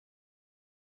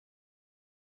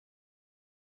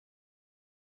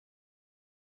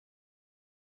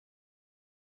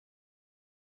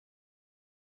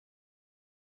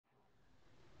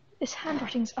This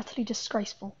handwriting is utterly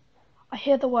disgraceful. I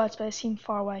hear the words, but they seem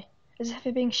far away, as if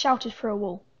they're being shouted through a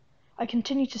wall. I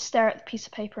continue to stare at the piece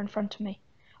of paper in front of me.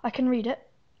 I can read it.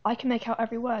 I can make out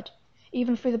every word,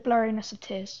 even through the blurriness of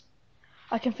tears.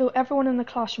 I can feel everyone in the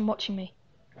classroom watching me.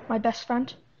 My best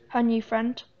friend, her new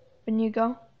friend, the new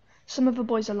girl. Some of the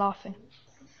boys are laughing.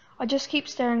 I just keep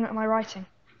staring at my writing.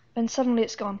 Then suddenly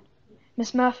it's gone.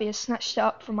 Miss Murphy has snatched it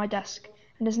up from my desk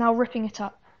and is now ripping it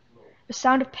up. The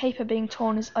sound of paper being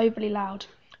torn is overly loud,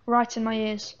 right in my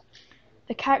ears.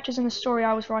 The characters in the story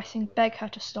I was writing beg her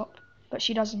to stop, but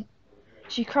she doesn't.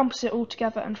 She crumples it all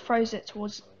together and throws it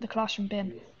towards the classroom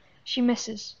bin. She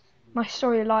misses. My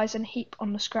story lies in a heap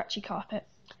on the scratchy carpet.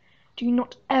 Do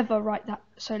not ever write that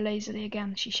so lazily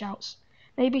again, she shouts.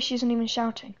 Maybe she isn't even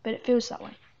shouting, but it feels that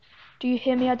way. Do you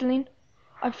hear me, Adeline?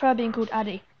 I prefer being called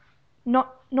Addie.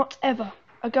 Not ever.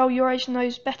 A girl your age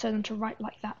knows better than to write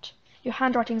like that. Your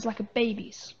handwriting is like a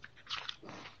baby's.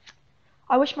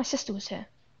 I wish my sister was here.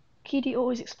 Keedy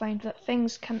always explained that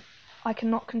things I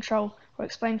cannot control or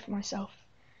explain for myself.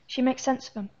 She makes sense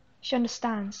of them. She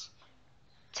understands.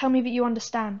 Tell me that you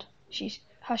understand.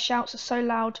 Her shouts are so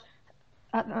loud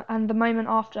and the moment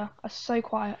after are so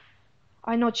quiet.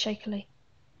 I nod shakily.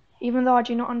 Even though I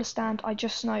do not understand, I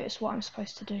just know it's what I'm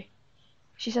supposed to do.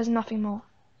 She says nothing more.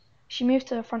 She moves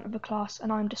to the front of the class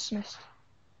and I am dismissed.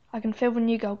 I can feel the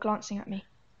new girl glancing at me,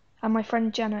 and my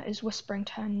friend Jenna is whispering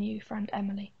to her new friend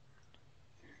Emily.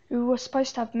 We were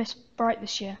supposed to have Miss Bright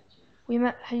this year. We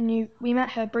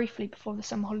met her briefly before the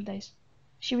summer holidays.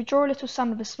 She would draw a little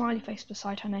sun with a smiley face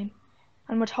beside her name,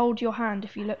 and would hold your hand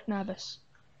if you looked nervous.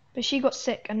 But she got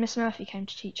sick and Miss Murphy came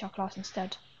to teach our class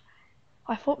instead.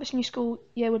 I thought this new school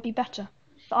year would be better,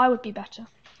 that I would be better.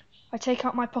 I take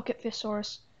out my pocket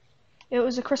thesaurus. It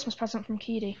was a Christmas present from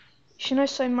Keedy. She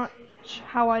knows so much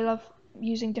how I love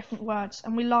using different words,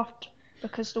 and we laughed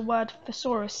because the word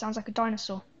thesaurus sounds like a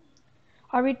dinosaur.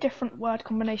 I read different word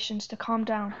combinations to calm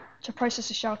down, to process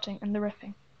the shouting and the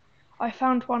ripping. I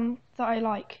found one that I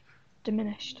like,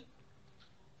 diminished.